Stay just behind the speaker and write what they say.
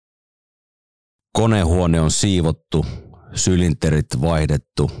Konehuone on siivottu, sylinterit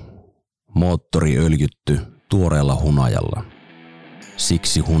vaihdettu, moottori öljytty tuoreella hunajalla.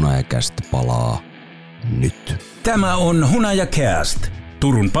 Siksi Hunajakäst palaa nyt. Tämä on Hunajakäst,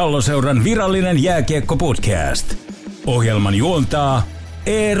 Turun Palloseuran virallinen jääkiekko-podcast. Ohjelman juontaa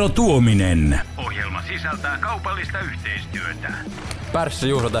Eero Tuominen. Ohjelma sisältää kaupallista yhteistyötä. Pärssy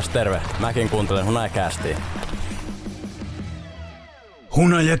Juuso tässä terve. Mäkin kuuntelen Hunajakästia.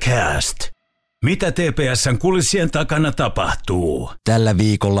 Hunajakäst. Mitä TPS:n kulissien takana tapahtuu? Tällä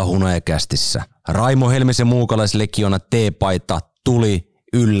viikolla Hunajakästissä Raimo Helmisen muukalaislegiona T-paita tuli,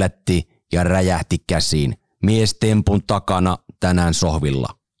 yllätti ja räjähti käsiin. Miestempun takana tänään sohvilla.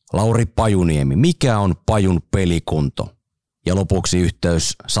 Lauri Pajuniemi, mikä on Pajun pelikunto? Ja lopuksi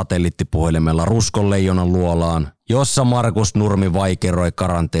yhteys satelliittipuhelimella Ruskon leijonan luolaan, jossa Markus Nurmi vaikeroi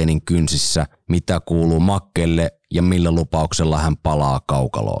karanteenin kynsissä, mitä kuuluu Makkelle ja millä lupauksella hän palaa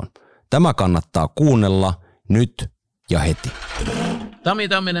kaukaloon. Tämä kannattaa kuunnella nyt ja heti. Tami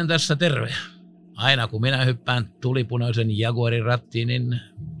Tamminen tässä terve. Aina kun minä hyppään tulipunaisen Jaguarin rattiin, niin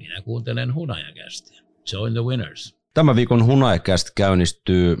minä kuuntelen Hunajakästiä. Join the winners. Tämä viikon Hunajakäst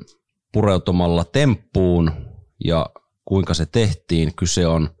käynnistyy pureutumalla temppuun ja kuinka se tehtiin. Kyse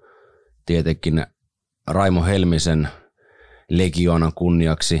on tietenkin Raimo Helmisen legionan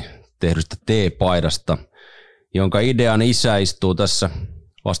kunniaksi tehdystä T-paidasta, jonka idean isä istuu tässä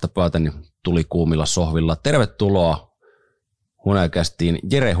vastapäätäni tulikuumilla sohvilla. Tervetuloa Hunajakästiin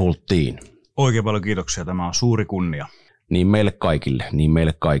Jere Hulttiin. Oikein paljon kiitoksia, tämä on suuri kunnia. Niin meille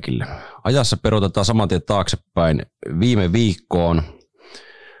kaikille. Ajassa peruutetaan saman tien taaksepäin viime viikkoon.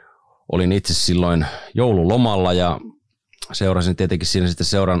 Olin itse silloin joululomalla ja seurasin tietenkin siinä sitten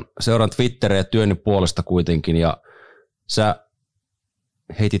seuran Twitteriä työni puolesta kuitenkin ja sä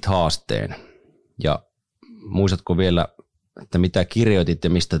heitit haasteen. Ja muistatko vielä, että mitä kirjoitit ja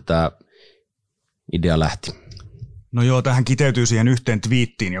mistä tämä idea lähti? No joo, tähän kiteytyy siihen yhteen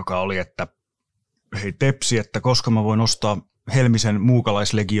twiittiin, joka oli, että hei Tepsi, että koska mä voin ostaa Helmisen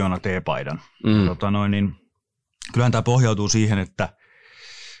muukalaislegiona T-paidan. Niin, kyllähän tämä pohjautuu siihen, että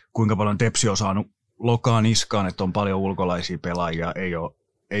kuinka paljon Tepsi on saanut lokaan niskaan, että on paljon ulkolaisia pelaajia,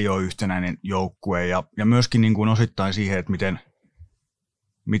 ei ole yhtenäinen joukkue ja myöskin niin kuin osittain siihen, että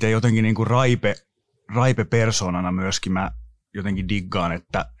miten jotenkin niin kuin Raipe persoonana myöskin mä jotenkin diggaan,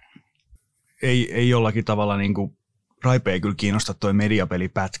 että ei jollakin tavalla niin kuin Raipe ei kyllä kiinnosta toi mediapeli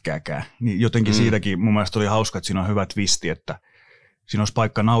pätkääkään. Niin jotenkin siitäkin mun mielestä oli hauska, että siinä on hyvä twisti, että siinä olisi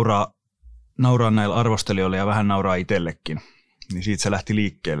paikka nauraa näillä arvostelijoille ja vähän nauraa itsellekin. Niin siitä se lähti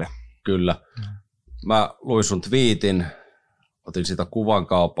liikkeelle. Kyllä. Mä luin sun twiitin, otin siitä kuvan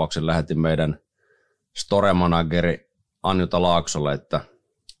kauppauksen, lähetin meidän store-manageri Anjuta Laaksolle, että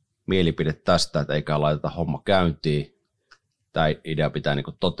mielipide tästä, että eikä laiteta homma käyntiin. Tämä idea pitää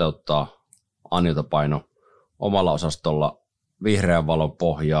niinku toteuttaa. Anjuta paino omalla osastolla vihreän valon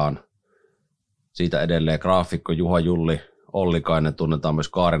pohjaan. Siitä edelleen graafikko Juha Julli Ollikainen, tunnetaan myös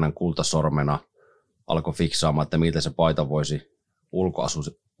Kaarinan kultasormena, alkoi fiksaamaan, että miltä se paita voisi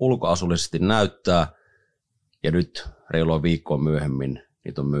ulkoasullisesti näyttää. Ja nyt reilua viikkoa myöhemmin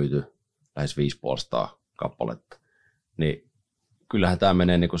niitä on myyty lähes 5,5 kappaletta. Niin kyllähän tämä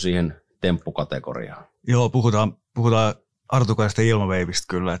menee niinku siihen temppukategoriaan. Joo, puhutaan Artukaista ilmaveivistä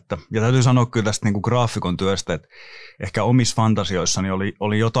kyllä. Ja täytyy sanoa kyllä tästä niinku graafikon työstä, että ehkä omissa fantasioissani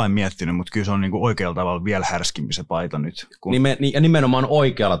oli jotain miettinyt, mutta kyllä se on niinku oikealla tavalla vielä härskimpi se paita nyt. Ja nimenomaan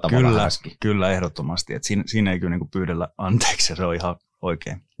oikealla tavalla härski. Kyllä, ehdottomasti. Et siinä ei kyllä niinku pyydellä anteeksi ja se on ihan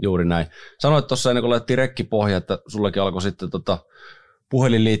oikein. Juuri näin. Sanoit tuossa ennen kuin laitettiin rekkipohja, että sullekin alkoi sitten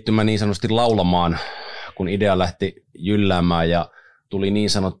puhelinliittymä niin sanotusti laulamaan, kun idea lähti jylläämään ja tuli niin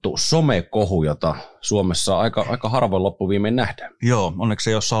sanottu somekohu, jota Suomessa aika harvoin loppuviimein nähdään. Joo, onneksi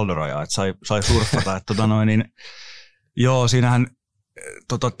ei ole saldorajaa, että sai surffata. Joo, siinähän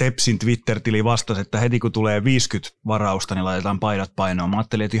Tepsin Twitter-tili vastasi, että heti kun tulee 50 varausta, niin laitetaan paidat painoon. Mä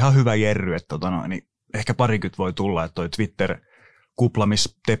ajattelin, että ihan hyvä jerry, että niin ehkä parikymmentä voi tulla, että toi Twitter-kupla, missä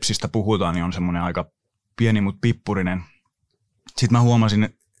Tepsistä puhutaan, niin on semmoinen aika pieni, mutta pippurinen. Sitten mä huomasin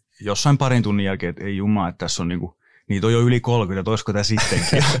jossain parin tunnin jälkeen, että ei jumaa, että tässä on niinku niitä on jo yli 30, että olisiko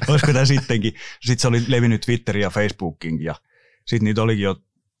tämä sittenkin. Sitten se oli levinnyt Twitteriin ja Facebookiin ja sitten niitä olikin jo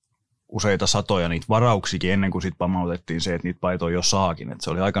useita satoja niitä varauksikin ennen kuin sitten pamautettiin se, että niitä paitoja jo saakin. Että se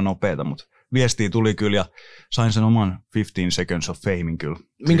oli aika nopeata, mutta viestiä tuli kyllä ja sain sen oman 15 seconds of famein kyllä.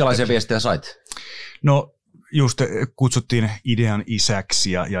 Minkälaisia viestejä sait? No just kutsuttiin idean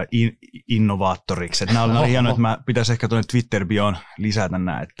isäksi ja innovaattoriksi. Nämä oli hienoa, että mä pitäisi ehkä tuonne Twitter-bioon lisätä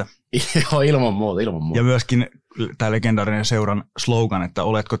nämä. Että Joo, ilman muuta. Ja myöskin tämä legendaarinen seuran slogan, että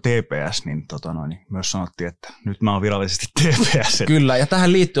oletko TPS, niin, niin myös sanottiin, että nyt mä oon virallisesti TPS. Kyllä, ja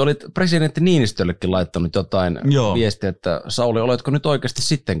tähän liittyen olit presidentti Niinistöllekin laittanut jotain viestiä, että Sauli, oletko nyt oikeasti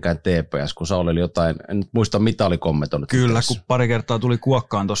sittenkään TPS, kun Sauli oli jotain, en nyt muista mitä oli kommentoinut. Kyllä, kun pari kertaa tuli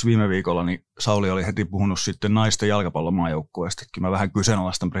kuokkaan tuossa viime viikolla, niin Sauli oli heti puhunut sitten naisten jalkapallomaajoukkueesta. Kyllä mä vähän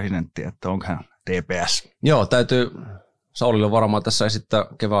kyseenalaistan presidenttiä, että onko hän TPS. Joo, täytyy Saulille varmaan tässä esittää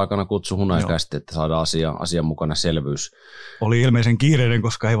kevään aikana kutsu Hunajakästi, että saadaan asianmukainen selvyys. Oli ilmeisen kiireinen,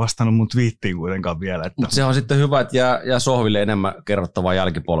 koska ei vastannut mun twiittiin kuitenkaan vielä. Että... Mutta se on sitten hyvä, että jää sohville enemmän kerrottavaa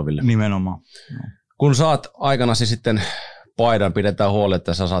jälkipolville. Nimenomaan. Kun saat aikanasi sitten paidan, pidetään huoli,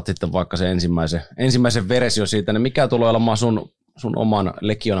 että sä saat sitten vaikka se ensimmäisen versio siitä, niin mikä tulee olemaan sun oman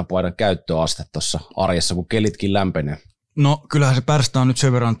Legiona-paidan käyttöaste tuossa arjessa, kun kelitkin lämpenee? No kyllähän se pärstä on nyt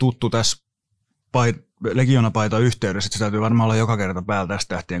sen verran tuttu tässä Legiona-paita yhteydessä, että se täytyy varmaan olla joka kerta päällä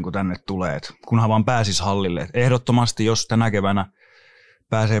tästä lähtien, kun tänne tulee. Et kunhan vaan pääsis hallille. Et ehdottomasti, jos tänä keväänä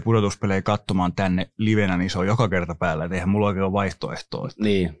pääsee pudotuspelejä katsomaan tänne livenä, niin se on joka kerta päällä. Et eihän mulla oikein ole vaihtoehtoa.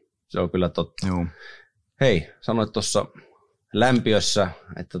 Niin, se on kyllä totta. Joo. Hei, sanoit tuossa lämpiössä,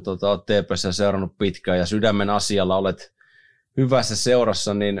 että olet TPS:ssä seurannut pitkään ja sydämen asialla olet hyvässä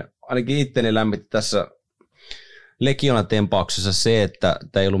seurassa, niin ainakin itteni lämmitti tässä Legiona-tempauksessa se, että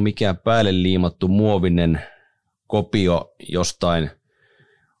tämä ei ollut mikään päälle liimattu muovinen kopio jostain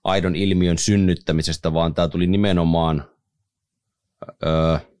aidon ilmiön synnyttämisestä, vaan tämä tuli nimenomaan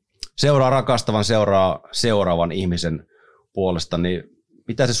seuraa rakastavan, seuraavan ihmisen puolesta, niin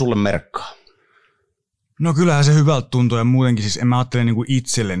mitä se sulle merkkaa? No kyllähän se hyvältä tuntuu ja muutenkin siis en mä ajattele niin kuin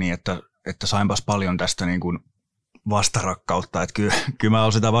itselleni, että sainpas paljon tästä niin kuin vastarakkautta, että kyllä mä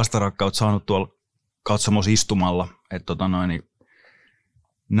olen sitä vastarakkautta saanut tuolla katsomossa istumalla, että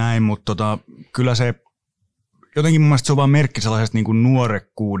näin, mutta kyllä se jotenkin mun mielestä se on vaan merkki sellaisesta niin kuin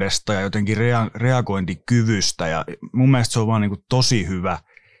nuorekkuudesta ja jotenkin reagointikyvystä ja mun mielestä se on vaan niin kuin tosi hyvä,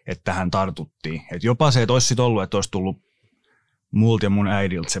 että tähän tartuttiin. Et jopa se, että olisi sitten ollut, että olisi tullut multa ja mun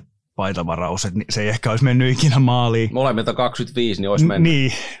äidiltä se paitavaraus, että se ei ehkä olisi mennyt ikinä maaliin. Molemmilta 25, niin olisi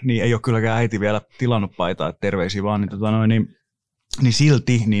mennyt. Niin ei ole kylläkään äiti vielä tilannut paitaa, että terveisiä vaan, niin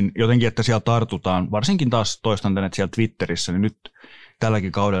silti, niin jotenkin, että siellä tartutaan, varsinkin taas toistan tänne siellä Twitterissä, niin nyt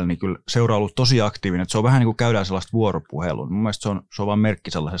tälläkin kaudella niin kyllä seura on ollut tosi aktiivinen, että se on vähän niin kuin käydään sellaista vuoropuhelua. Mun mielestä se on vaan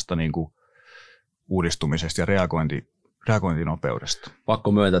merkki sellaisesta niin kuin uudistumisesta ja reagointinopeudesta.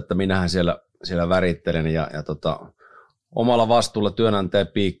 Pakko myöntää, että minähän siellä värittelen ja omalla vastuulla työnantaja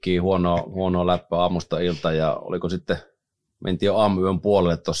piikkiin huonoa läppää aamusta ilta ja oliko sitten, mentiin jo aamuyön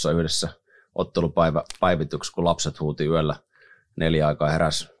puolelle tuossa yhdessä ottelupäivityksessä, kun lapset huuti yöllä 4 aikaa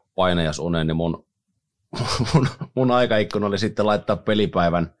heräsi painajasuneen, niin mun aikaikkuna oli sitten laittaa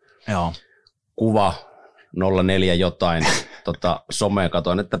pelipäivän kuva 04 jotain somea.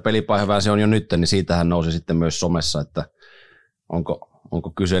 Katoin, että pelipäivää se on jo nyt, niin siitähän nousi sitten myös somessa, että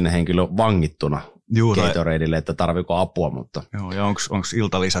onko kyseinen henkilö vangittuna Gatoradelle, että tarviiko apua. Mutta... Joo, ja onko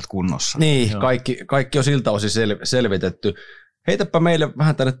iltalisät kunnossa? Niin, kaikki on siltä osin selvitetty. Heitäpä meille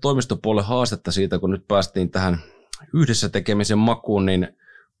vähän tänne toimistopuolelle haastetta siitä, kun nyt päästiin tähän yhdessä tekemisen makuun, niin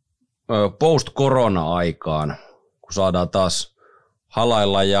post-korona-aikaan, kun saadaan taas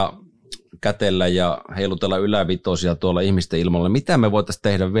halailla ja kätellä ja heilutella ylävitosia tuolla ihmisten ilmalla, mitä me voitaisiin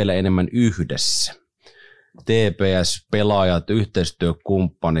tehdä vielä enemmän yhdessä? TPS, pelaajat,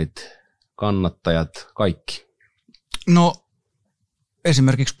 yhteistyökumppanit, kannattajat, kaikki. No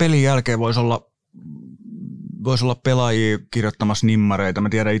esimerkiksi pelin jälkeen voisi olla pelaajia kirjoittamassa nimmareita. Mä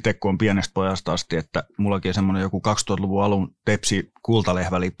tiedän itse, kun on pienestä pojasta asti, että mullakin on semmoinen joku 2000-luvun alun Tepsi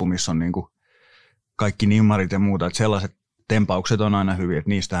kultalehvälippu, missä on niin kuin kaikki nimmarit ja muuta. Että sellaiset tempaukset on aina hyviä, että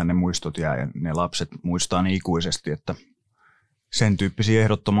niistähän ne muistot jää ja ne lapset muistaa niin ikuisesti, että sen tyyppisiä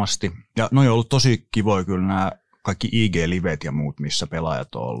ehdottomasti. Ja ne on ollut tosi kivoja kyllä nämä kaikki IG-livet ja muut, missä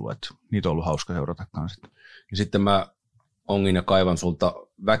pelaajat on ollut. Että niitä on ollut hauska seurata kanssa. Ja sitten mä ongin ja kaivan sulta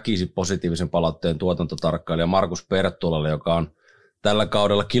väkisin positiivisen palautteen tuotantotarkkailija Markus Perttulalle, joka on tällä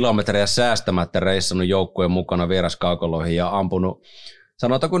kaudella kilometrejä säästämättä reissannut joukkueen mukana vieraskaukoloihin ja ampunut,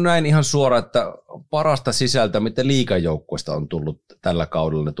 sanotaanko näin ihan suoraan, että parasta sisältöä, mitä liigajoukkueesta on tullut tällä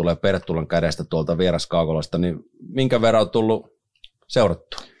kaudella, ne tulee Perttulan kädestä tuolta vieraskaukoloista, niin minkä verran on tullut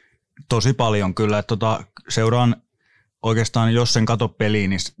seurattua? Tosi paljon kyllä, että seuraan oikeastaan, jos sen kato peliä,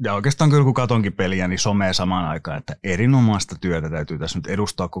 niin, ja oikeastaan kyllä kun katonkin peliä, niin somea samaan aikaan, että erinomaista työtä täytyy tässä nyt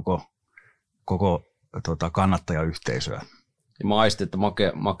edustaa koko kannattajayhteisöä. Ja mä aistin, että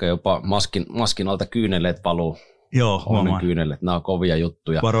Make jopa maskin alta kyyneleet valuu. Joo, huomaan. Kyyneleet, nämä on kovia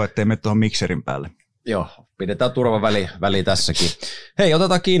juttuja. Varo, ettei mene tuohon mikserin päälle. Joo, pidetään turvaväli tässäkin. Hei,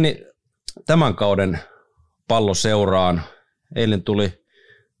 otetaan kiinni tämän kauden palloseuraan. Eilen tuli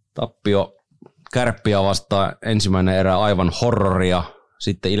tappio Kärppiä vastaan ensimmäinen erä aivan horroria,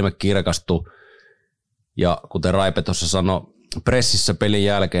 sitten ilme kirkastui. Ja kuten Raipe tuossa sanoi pressissä pelin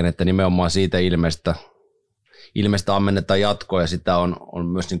jälkeen, että nimenomaan siitä ilmeistä ammennetaan jatkoa ja sitä on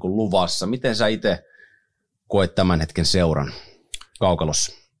myös niin kuin luvassa. Miten sä itse koet tämän hetken seuran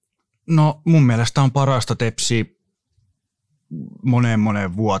kaukalossa? No mun mielestä on parasta Tepsiä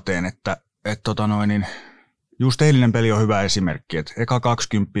moneen vuoteen, että just eilinen peli on hyvä esimerkki, että eka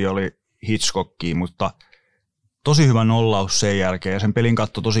 20 oli Hitchcockia, mutta tosi hyvä nollaus sen jälkeen ja sen pelin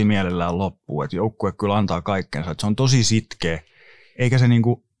katto tosi mielellään loppuun, että joukkue kyllä antaa kaikkensa, että se on tosi sitkeä, eikä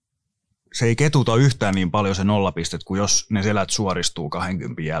se ei ketuta yhtään niin paljon se nollapistet, kuin jos ne selät suoristuu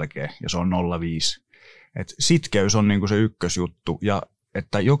 20 jälkeen ja se on 0-5. Et sitkeys on niinku se ykkösjuttu ja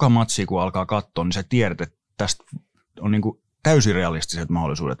että joka matsi kun alkaa katsoa, niin sä tiedät, että tästä on niinku täysin realistiset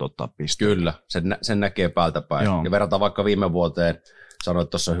mahdollisuudet ottaa pisteitä. Kyllä, sen näkee päältä päin. Joo. Ja verrataan vaikka viime vuoteen, sanoit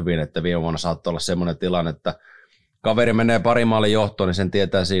tuossa hyvin, että viime vuonna saattoi olla semmoinen tilanne, että kaveri menee pari maalin johtoon, niin sen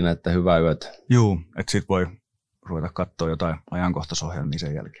tietää siinä, että hyvää yötä. Juu, että sit voi ruveta katsoa jotain ajankohtaisohjelmia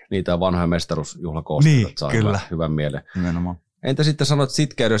sen jälkeen. Niitä vanhoja mestaruusjuhlakoosteita, Niin, että saa kyllä. hyvän mieleen. Nimenomaan. Entä sitten sanot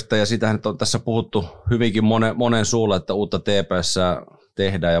sitkeydestä, ja sitähän on tässä puhuttu hyvinkin monen suulla, että uutta TPS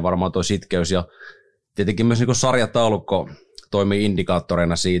tehdään, ja varmaan tuo sitkeys, ja tietenkin myös niin sarjataulukko toimii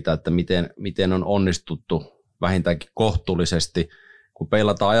indikaattoreina siitä, että miten on onnistuttu vähintäänkin kohtuullisesti, kun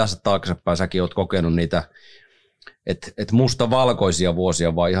peilataan ajassa taaksepäin, säkin oot kokenut niitä, että mustavalkoisia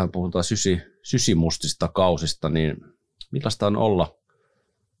vuosia, vaan ihan puhutaan sysimustista kausista, niin millaista on olla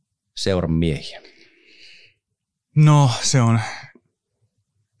seuran miehiä? No se on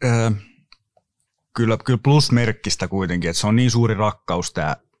kyllä plusmerkkistä kuitenkin, että se on niin suuri rakkaus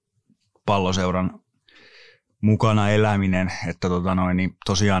tämä Palloseuran mukana eläminen, että niin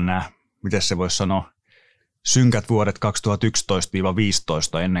tosiaan nämä, miten se voisi sanoa, synkät vuodet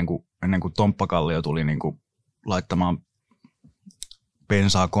 2011-2015 ennen kuin Tomppa Kallio tuli niin kuin laittamaan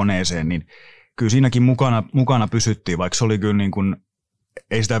bensaa koneeseen, niin kyllä siinäkin mukana pysyttiin, vaikka se oli kyllä niin kuin,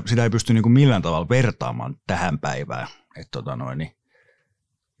 sitä ei pysty niin kuin millään tavalla vertaamaan tähän päivään.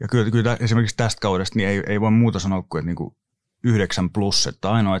 Ja kyllä esimerkiksi tästä kaudesta niin ei voi muuta sanoa kuin, että niin kuin 9+,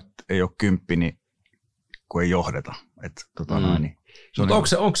 että ainoa, että ei ole 10, niin kun ei johdeta. Niin,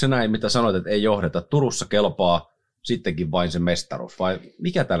 onko se näin, mitä sanoit, että ei johdeta? Turussa kelpaa sittenkin vain se mestaruus, vai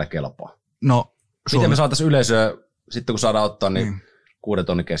mikä täällä kelpaa? No, miten me saataisiin yleisöä, sitten kun saadaan ottaa, niin 6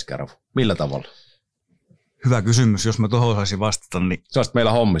 tonnin keskiarvo? Millä tavalla? Hyvä kysymys, jos mä tuohon osaisin vastata. Niin sä olisit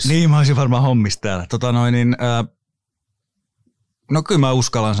meillä hommissa. Niin, mä olisin varmaan hommissa täällä. No kyllä mä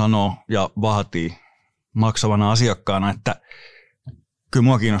uskallan sanoa ja vaatii maksavana asiakkaana, että kyllä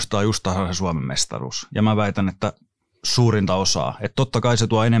mua kiinnostaa just se Suomen mestaruus. Ja mä väitän, että suurinta osaa. Että totta kai se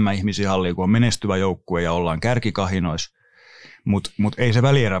tuo enemmän ihmisiä halliin, kun on menestyvä joukkue ja ollaan kärkikahinoissa. Mut ei se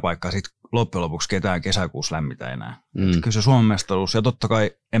välieräpaikka sit loppujen lopuksi ketään kesäkuussa lämmitä enää. Kyllä se Suomen mestaruus. Ja totta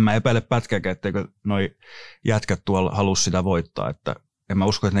kai en mä epäile pätkääkään, etteikö noi jätkät tuolla halua sitä voittaa. Että en mä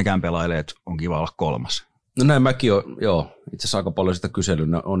usko, että nekään pelailee, että on kiva olla 3. No näin mäkin olen, joo. Itse asiassa aika paljon sitä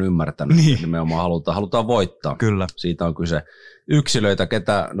kyselyä on ymmärtänyt. Niin. Että nimenomaan halutaan voittaa. Kyllä. Siitä on kyse. Yksilöitä,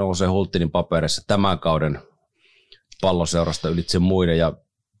 ketä nousee Hulttinin paperissa tämän kauden Palloseurasta ylitse muiden ja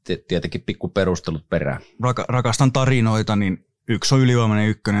tietenkin pikku perustelut perään. Rakastan tarinoita, niin yksi on ylivoimainen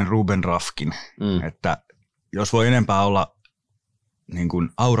ykkönen Ruben Rafkin. Että jos voi enempää olla niin kuin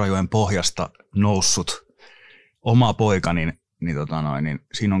Aurajoen pohjasta noussut oma poika, niin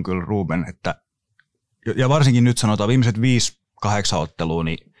siinä on kyllä Ruben, että ja varsinkin nyt sanotaan viimeiset 5-8 ottelua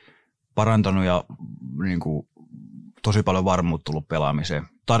niin parantanut ja niin kuin, tosi paljon varmuutta tullut pelaamiseen.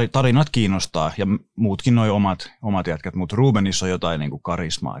 Tarinat kiinnostaa ja muutkin noi omat jätkät, mutta Rubenissa on jotain niin kuin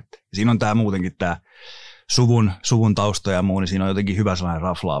karismaa. Että siinä on tää muutenkin tämä suvun tausta ja muu, niin siinä on jotenkin hyvä sellainen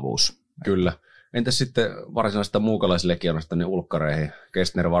raflaavuus. Kyllä. Entäs sitten varsinaisesta muukalaislegionasta niin ulkkareihin?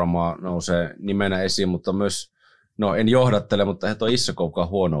 Kestner varmaan nousee nimenä esiin, mutta myös, no en johdattele, mutta eihän tuo Issakovkaan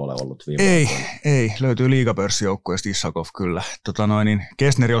huono ole ollut viime aikoina. Ei, löytyy liigapörssijoukkueesta Issakov kyllä. Niin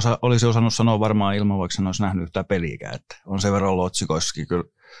Kestneri olisi osannut sanoa varmaan ilman, vaikka hän olisi nähnyt yhtään peliikään, että on sen verran ollut otsikoissakin kyllä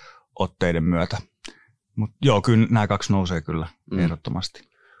otteiden myötä. Mutta joo, kyllä nämä 2 nousee kyllä ehdottomasti.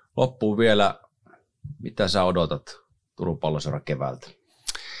 Loppuun vielä, mitä sä odotat Turun Palloseuran keväältä?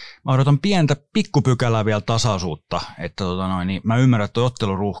 Mä odotan pientä pikkupykälää vielä tasaisuutta, että niin mä ymmärrän, että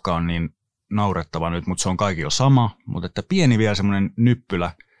otteluruuhka on niin naurettava nyt, mutta se on kaikilla sama, mutta että pieni vielä semmoinen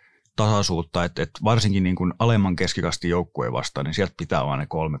nyppylä tasaisuutta, että varsinkin niin kuin alemman keskikastin joukkueen vastaan, niin sieltä pitää vaan ne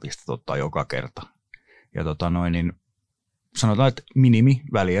 3 pistettä ottaa joka kerta. Ja niin sanotaan, että minimi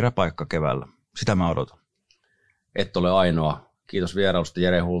välieräpaikka keväällä. Sitä mä odotan. Et ole ainoa. Kiitos vierailusta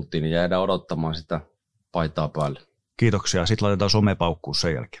Jere Hulttiin ja jäädään odottamaan sitä paitaa päälle. Kiitoksia. Sitten laitetaan somepaukkuun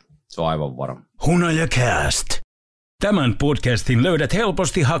sen jälkeen. Se on aivan varma. Hunajacast. Tämän podcastin löydät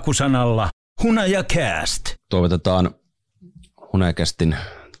helposti hakusanalla Hunajacast. Toivotetaan Hunajacastin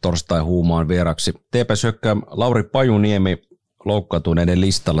torstai-huumaan vieraksi TPS Hyökkääjä Lauri Pajuniemi loukkaantuneiden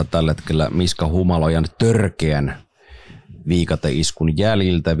listalla tällä hetkellä Miska Humalojan törkeän viikateiskun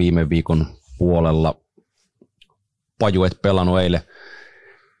jäljiltä viime viikon puolella. Paju et pelannut eilen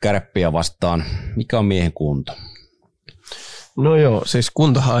Kärppiä vastaan. Mikä on miehen kunto? No joo, siis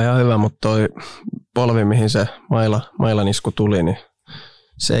kuntohan on ihan hyvä, mutta toi polvi, mihin se mailan isku tuli, niin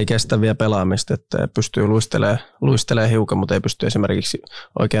se ei kestä vielä pelaamista, että pystyy luistelemaan hiukan, mutta ei pysty esimerkiksi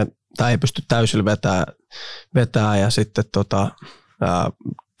oikein, tai ei pysty täysillä vetää ja sitten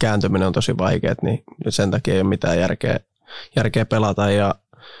kääntyminen on tosi vaikeat, niin sen takia ei ole mitään järkeä pelata ja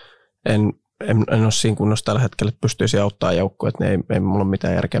en ole siinä kunnossa tällä hetkellä, että pystyisi auttamaan joukkoa, että ei mulla ole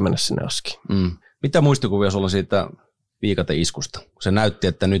mitään järkeä mennä sinne askiin. Mitä muistikuvia sulla siitä viikateiskusta? Se näytti,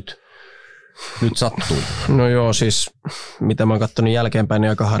 että nyt sattuu. No joo, siis mitä mä oon katsonut jälkeenpäin, niin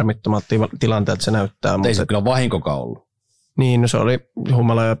aika harmittomat tilanteet se näyttää. Ei se kyllä vahinkokaan ollut. Niin, no se oli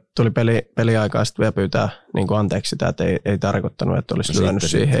Humala ja tuli peliaikaa sitten vielä pyytää niin kuin anteeksi sitä, että ei tarkoittanut, että olisi lyönyt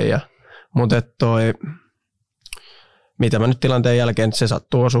siihen. Mutta mitä mä nyt tilanteen jälkeen, että se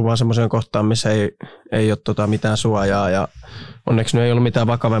sattuu osumaan semmoiseen kohtaan, missä ei ole mitään suojaa ja onneksi nyt ei ollut mitään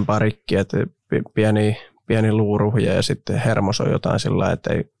vakavempaa rikkiä, että pieni luuruhje ja sitten hermos on jotain sillä, että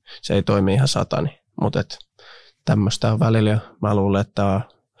se ei toimi ihan satani, mutta tämmöistä on välillä ja mä luulen, että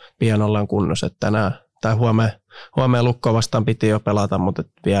pian ollaan kunnossa, että tänään tai huomeen Lukkoa vastaan piti jo pelata, mutta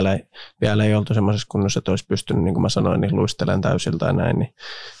vielä ei oltu semmoisessa kunnossa, että olisi pystynyt, niin kuin mä sanoin, niin luistelemaan täysiltä ja näin, niin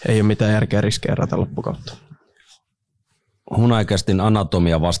ei ole mitään järkeä riskeerata loppukautta. Hunajacastin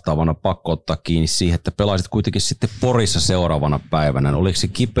anatomia vastaavana pakko ottaa kiinni siihen, että pelaisit kuitenkin sitten Porissa seuraavana päivänä. Oliko se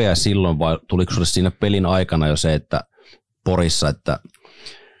kipeä silloin vai tuliko sulle siinä pelin aikana jo se, että Porissa, että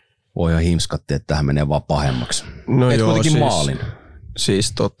voi ihan himskatti, että tähän menee vaan pahemmaksi? No et joo, kuitenkin maalin.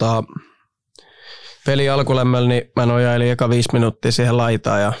 Siis peli alkulämmöllä, niin mä nojailin eka 5 minuuttia siihen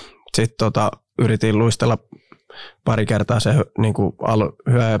laitaan ja sitten yritin luistella pari kertaa se niin kuin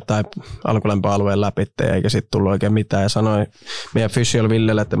alkulämpöalueen läpi, eikä sitten tullut oikein mitään. Ja sanoin meidän fysiolla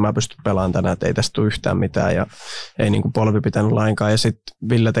Villelle, että mä pystyn pelaamaan tänään, että ei tästä tule yhtään mitään. Ja ei niin kuin polvi pitänyt lainkaan. Ja sitten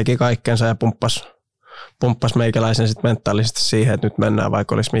Ville teki kaikkensa ja pumppasi meikäläisen sitten mentaalisesti siihen, että nyt mennään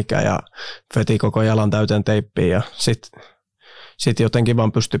vaikka olisi mikä. Ja veti koko jalan täyteen teippiin. Ja sitten jotenkin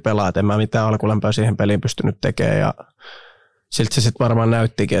vaan pystyi pelaamaan. Et en mä mitään alkulämpöä siihen peliin pystynyt tekemään. Ja siltä se sitten varmaan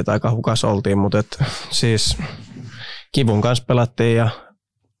näyttikin, että aika hukas oltiin, mutta siis kivun kanssa pelattiin ja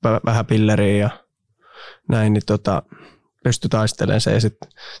vähän pilleriä ja näin, niin pystyi taistelemaan se. Ja sitten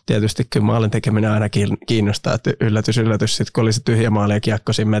tietysti kyllä maalin tekeminen aina kiinnostaa, että yllätys, sitten kun oli se tyhjä maali ja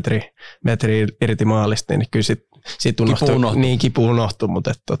kiekko siinä metri irti maalista, niin kyllä sitten unohtui. Niin, kipu unohtui,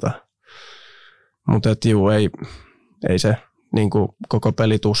 mutta juu, ei se niin kuin koko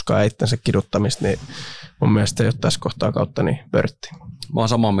peli tuskaa ja itsensä kiduttamista, niin mun mielestä ei ole tässä kohtaa kautta niin pörtti. Mä oon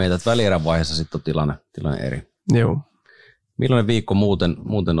samaa mieltä, että välierän vaiheessa sitten on tilanne eri. Joo. Millainen viikko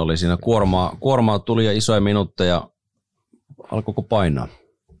muuten oli siinä? Kuormaa tuli ja isoja minuutteja. Alkoiko painaa?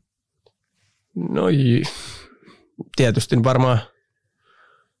 No tietysti varmaan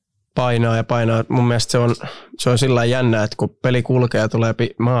painaa. Mun mielestä se on sillä jännä, että kun peli kulkee ja tulee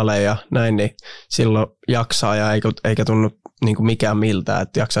maaleja ja näin, niin silloin jaksaa ja eikä tunnu niin kuin mikään miltään,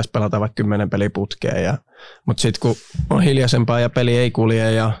 että jaksaisi pelata vaikka 10 peliputkeen. Mutta sitten kun on hiljaisempaa ja peli ei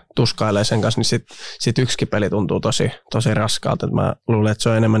kulje ja tuskailee sen kanssa, niin sit yksikin peli tuntuu tosi raskaalta. Et mä luulen, että se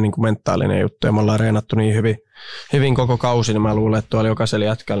on enemmän niin kuin mentaalinen juttu ja me ollaan reenattu niin hyvin koko kausi, niin mä luulen, että tuolla jokaisella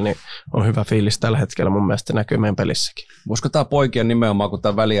jätkällä niin on hyvä fiilis tällä hetkellä. Mun mielestä se näkyy meidän pelissäkin. Voisiko tämä poikia nimenomaan, kun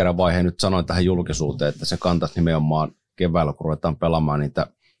tämä välierävaihe nyt sanoin tähän julkisuuteen, että se kantaisi nimenomaan keväällä, kun ruvetaan pelaamaan niitä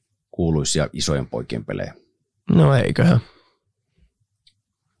kuuluisia isojen poikien pelejä? No eiköhän.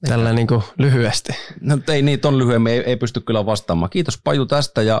 Tällä niin kuin lyhyesti. No ei niitä on lyhyemmin, ei pysty kyllä vastaamaan. Kiitos Paju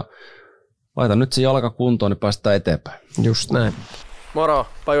tästä ja laita nyt se jalka kuntoon, niin päästään eteenpäin. Just näin. Moro,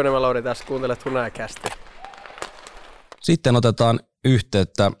 Pajuniemen Lauri tässä, kuuntelet Hunajacastia. Sitten otetaan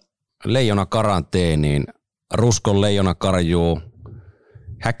yhteyttä Leijona karanteeniin. Ruskon Leijona karjuu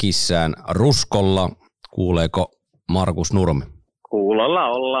häkissään Ruskolla. Kuuleeko Markus Nurmi? Kuulolla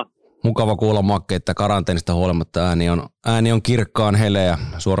olla. Mukava kuulla, Makke, että karanteenista huolimatta ääni on kirkkaan heleä,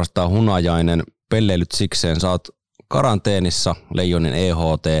 suorastaan hunajainen. Pelleilyt sikseen, sä oot karanteenissa Leijonin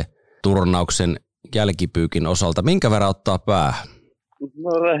EHT-turnauksen jälkipyykin osalta. Minkä verran ottaa päähän?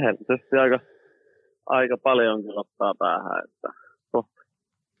 No rehellisesti aika paljonkin ottaa päähän, että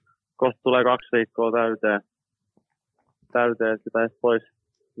kohta tulee 2 viikkoa täyteen, että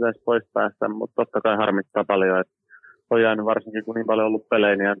pitäisi pois päästä, mutta totta kai harmittaa paljon, että on jäänyt varsinkin, kun niin paljon on ollut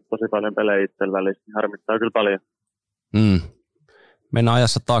pelejä, niin jäänyt tosi paljon pelejä itsellä välissä, niin harmittaa kyllä paljon. Mennään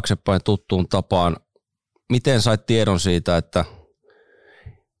ajassa taaksepäin tuttuun tapaan. Miten sait tiedon siitä, että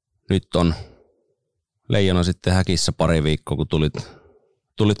nyt on Leijona sitten häkissä pari viikkoa, kun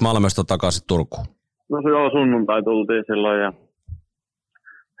tulit Malmöstä takaisin Turkuun? No se joo, sunnuntai tultiin silloin ja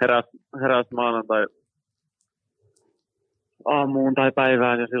heräs maanantai aamuun tai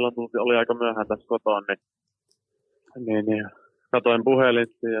päivään ja silloin oli aika myöhään tässä kotoon, niin katoin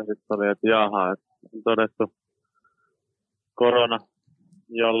puhelinta ja sitten oli, että jaha, että on todettu korona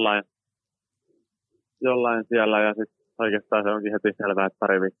jollain siellä ja sitten oikeastaan se onkin heti selvää, että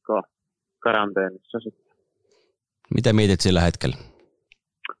pari viikkoa karanteenissa sitten. Mitä mietit sillä hetkellä?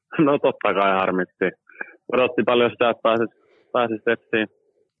 No totta kai harmitti. Odotti paljon sitä, että pääsis Tepsiin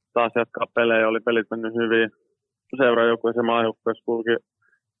taas jatkaa pelejä. Oli pelit mennyt hyvin. Seurajoukkueessa ja maajoukkueessa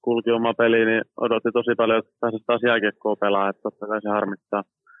kulki oma peli, niin odotti tosi paljon, että pääsisi taas jääkiekkoa pelaamaan. Että totta kai se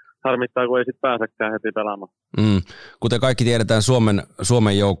harmittaa, kun ei sitten pääsekään heti pelaamaan. Kuten kaikki tiedetään,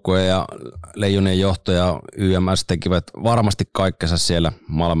 Suomen joukkue ja Leijonien johtaja YMS tekivät varmasti kaikkensa siellä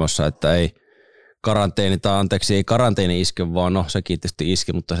Malmössä, että ei karanteeni iske, vaan no sekin tietysti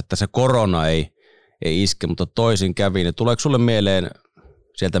iski, mutta että se korona ei iske, mutta toisin kävi. Niin tuleeko sulle mieleen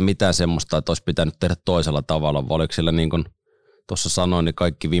sieltä mitään semmoista, että olisi pitänyt tehdä toisella tavalla, vai oliko siellä niin kuin tuossa sanoin, niin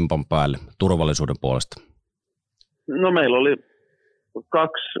kaikki vimpan päälle turvallisuuden puolesta? No meillä oli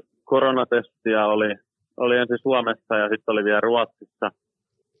 2 koronatestiä, oli ensin Suomessa ja sitten oli vielä Ruotsissa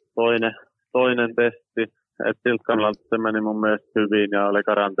toinen testi. Että siltä kannalta se meni mun mielestä hyvin ja oli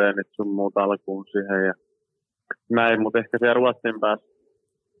karanteenit sun muut alkuun siihen ja näin, mutta ehkä siellä Ruotsin päässä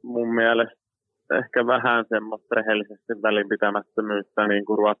mun mielestä ehkä vähän semmoista rehellisesti välinpitämättömyyttä niin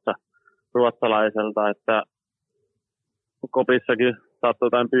kuin ruotsalaiselta, että kopissakin saattoi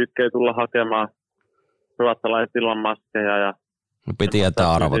jotain pyykkejä tulla hakemaan ruotsalaiset ilman maskeja. Ja piti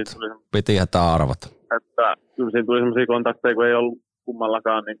jättää arvot. Että kyllä siinä tuli semmoisia kontakteja, kun ei ollut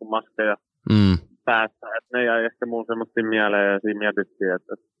kummallakaan niin kuin maskeja päässä. Että ne jäi ehkä muun semmoista mieleen ja siinä mietittiin,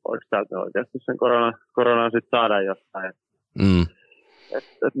 että voiko täältä oikeasti sen koronan sitten saada jostain.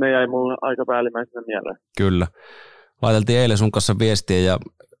 Että ne jäi mulle aika päällimmäisenä mieleen. Kyllä. Laiteltiin eilen sun kanssa viestiä ja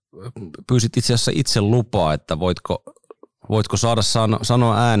pyysit itse asiassa itse lupaa, että voitko saada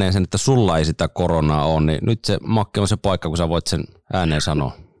sanoa ääneen sen, että sulla ei sitä koronaa ole, niin nyt se Makke on se paikka, kun sä voit sen ääneen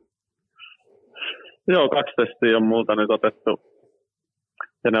sanoa. Joo, 2 testiä on multa nyt otettu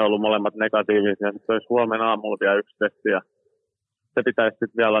ja ne on ollut molemmat negatiivisia. Nyt olisi huomenna aamulla vielä 1 testi ja se pitäisi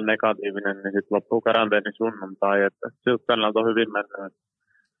sitten vielä olla negatiivinen, niin sitten loppuu karanteeni sunnuntai. Että siltä kannalta on hyvin mennyt.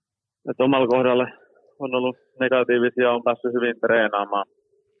 Että omalla kohdalla on ollut negatiivisia ja on päässyt hyvin treenaamaan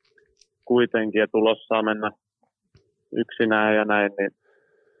kuitenkin ja tulos saa mennä yksinään ja näin, niin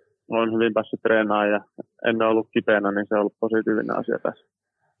olen hyvin päässyt treenaamaan ja en ole ollut kipeänä, niin se on ollut positiivinen asia tässä.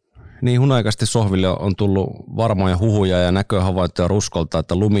 Niin hunaikasti sohville on tullut varmoja huhuja ja näköhavaintoja Ruskolta,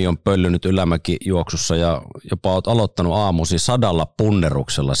 että lumi on pöllynyt ylämäkijuoksussa ja jopa olet aloittanut aamusi 100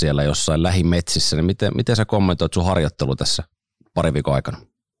 punneruksella siellä jossain lähimetsissä. Niin miten sä kommentoit sun harjoittelu tässä pari viikon aikana?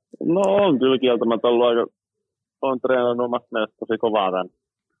 No on kyllä kieltämättä ollut olen treenannut omasta mielestä tosi kovaa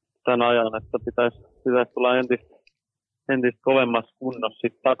tämän ajan, että pitäisi tulla entistä kovemmassa kunnossa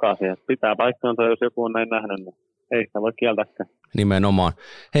sitten takaisin. Että pitää paikkaansa, jos joku on näin nähnyt, niin ei sitä voi kieltäkään. Nimenomaan.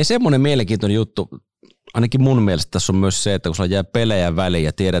 Hei, semmoinen mielenkiintoinen juttu, ainakin mun mielestä tässä on myös se, että kun sulla jää pelejä väliin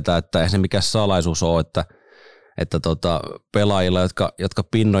ja tiedetään, että ei se mikään salaisuus ole, että pelaajilla, jotka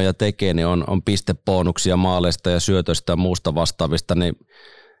pinnoja tekee, niin on pistebonuksia maaleista ja syötöistä ja muusta vastaavista, niin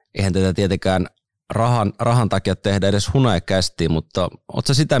eihän tätä tietenkään rahan takia tehdä edes hunajakästiin, mutta ootko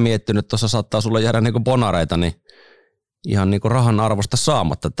sä sitä miettinyt, että tuossa saattaa sulla jäädä niinku bonareita, niin ihan niinku rahan arvosta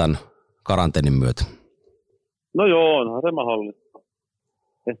saamatta tämän karanteenin myötä? No joo, onhan se mahdollista.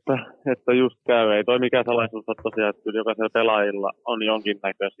 Että just käy. Ei toi mikään salaisuus ole tosiaan, että kyllä jokaisella pelaajilla on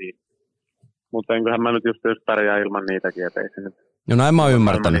jonkinnäköisiä. Mutta enköhän mä nyt just pärjää ilman niitäkin, ettei se nyt... No näin mä oon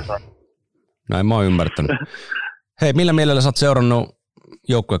ymmärtänyt. Hei, millä mielellä sä oot seurannut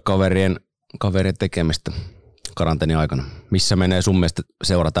joukkuekaverien tekemistä karanteenin aikana? Missä menee sun mielestä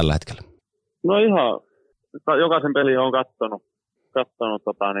seura tällä hetkellä? No ihan, jokaisen pelin on kattonut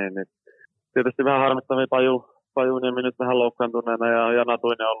niin tietysti vähän harmittavia Pajuniemi nyt vähän loukkaantuneena ja Jana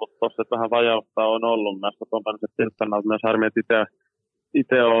Tuinen on ollut tossa, että vähän vajautta on ollut. Mä on päänyt siltä myös harmi, että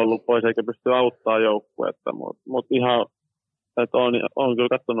itse on ollut pois eikä pysty auttamaan joukkuetta. Mutta ihan, että on kyllä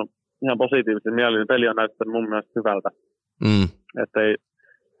katsonut ihan positiivisen mielin. Peli on näyttänyt mun mielestä hyvältä. Että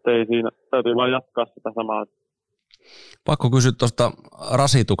ei siinä, täytyy vaan jatkaa sitä Pakko kysyä tuosta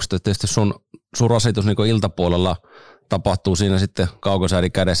rasituksesta. Tietysti sun rasitus niin iltapuolella tapahtuu siinä sitten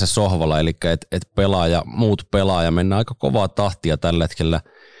kaukosäädin kädessä sohvalla, eli muut pelaaja mennään aika kovaa tahtia tällä hetkellä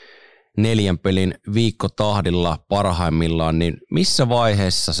 4 pelin viikkotahdilla parhaimmillaan, niin missä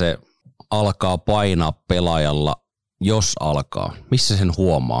vaiheessa se alkaa painaa pelaajalla, jos alkaa? Missä sen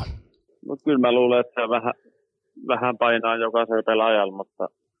huomaa? No, kyllä mä luulen, että se vähän painaa jokaisella pelaajalla, mutta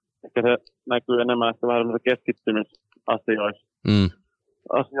ehkä se näkyy enemmän vähän keskittymisasioissa.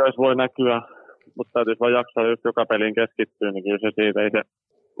 Asioissa voi näkyä, mutta täytyisi vaan jaksaa, jos joka peliin keskittyy, niin kyllä se siitä ei se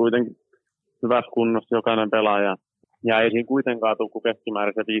kuitenkin hyvässä kunnossa jokainen pelaaja. Ja ei siinä kuitenkaan tule kuin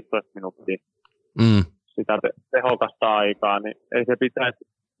keskimäärin se 15 minuuttia sitä tehokasta aikaa, niin ei se pitäisi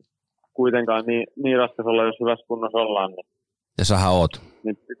kuitenkaan niin raskas olla, jos hyvässä kunnossa ollaan. Niin, ja sähän oot.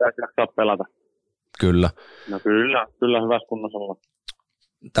 Niin pitäisi jaksaa pelata. Kyllä. No kyllä hyvässä kunnossa ollaan.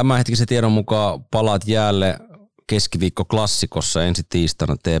 Tämänhetkisen tiedon mukaan palaat jäälle keskiviikko klassikossa ensi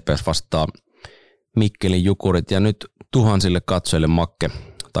tiistaina. TPS vastaa Mikkelin Jukurit ja nyt tuhansille katsojille, Makke,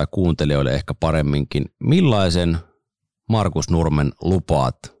 tai kuuntelijoille ehkä paremminkin. Millaisen Markus Nurmen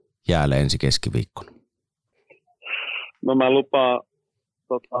lupaat jäälle ensi keskiviikkona? No mä lupaan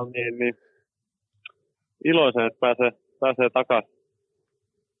iloisen, että pääsee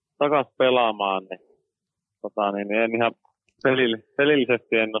takas pelaamaan. Niin en ihan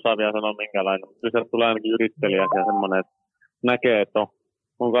pelillisesti en osaa vielä sanoa minkälainen. Kyllä tulee ainakin yrittelijä ja semmoinen, että näkee, että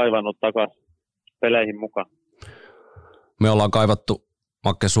on kaivannut takaisin peleihin mukaan. Me ollaan kaivattu,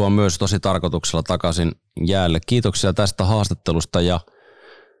 Makke, sua myös tosi tarkoituksella takaisin jäälle. Kiitoksia tästä haastattelusta ja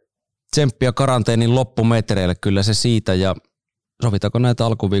tsemppiä karanteenin loppumetreille. Kyllä se siitä, ja sovitaanko näitä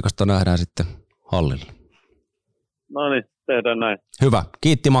alkuviikosta nähdään sitten hallilla? No niin, tehdään näin. Hyvä.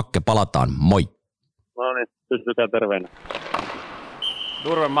 Kiitti, Makke. Palataan. Moi. No niin, pysykää terveenä.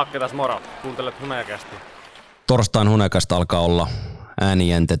 Nurmen Makke tässä moro. Kuuntelet Hunajakästiä. Torstain Hunajakästä alkaa olla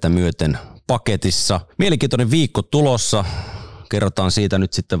äänijänteitä myöten paketissa. Mielenkiintoinen viikko tulossa. Kerrotaan siitä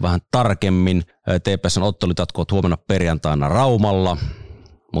nyt sitten vähän tarkemmin. TPS:n ottelut jatkuvat huomenna perjantaina Raumalla,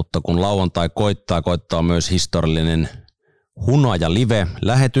 mutta kun lauantai koittaa myös historiallinen Hunaja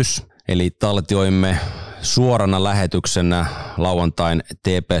Live-lähetys. Eli taltioimme suorana lähetyksenä lauantain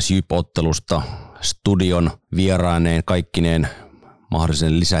TPS Jyp-ottelusta studion vieraineen kaikkineen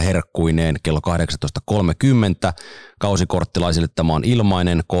mahdollisen lisäherkkuineen kello 18.30. Kausikorttilaisille tämä on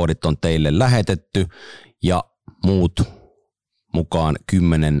ilmainen, koodit on teille lähetetty ja muut mukaan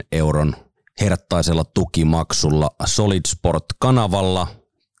 10 euron herttaisella tukimaksulla Solid Sport-kanavalla.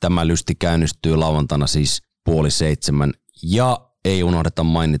 Tämä lysti käynnistyy lauantaina siis 6:30. Ja ei unohdeta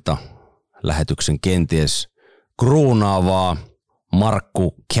mainita lähetyksen kenties kruunaavaa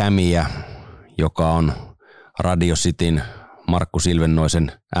Markku Kämiä, joka on Radio Cityn Markku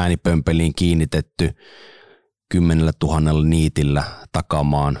Silvennoisen äänipömpeliin kiinnitetty 10 000 niitillä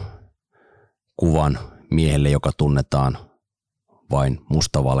takamaan kuvan miehelle, joka tunnetaan vain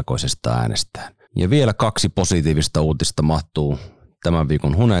mustavalkoisesta äänestään. Ja vielä 2 positiivista uutista mahtuu tämän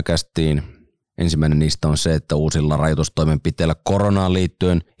viikon Hunajakästiin. Ensimmäinen niistä on se, että uusilla rajoitustoimenpiteillä koronaan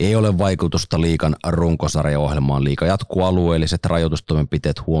liittyen ei ole vaikutusta liigan runkosarjaohjelmaan. Liiga jatkuu alueelliset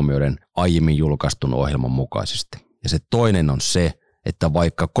rajoitustoimenpiteet huomioiden aiemmin julkaistun ohjelman mukaisesti. Ja se toinen on se, että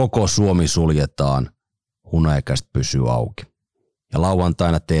vaikka koko Suomi suljetaan, Hunajakäst pysyy auki. Ja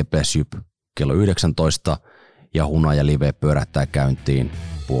lauantaina TPS Jyp kello 19 ja Hunaja Live pyörähtää käyntiin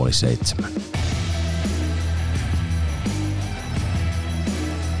 6:30.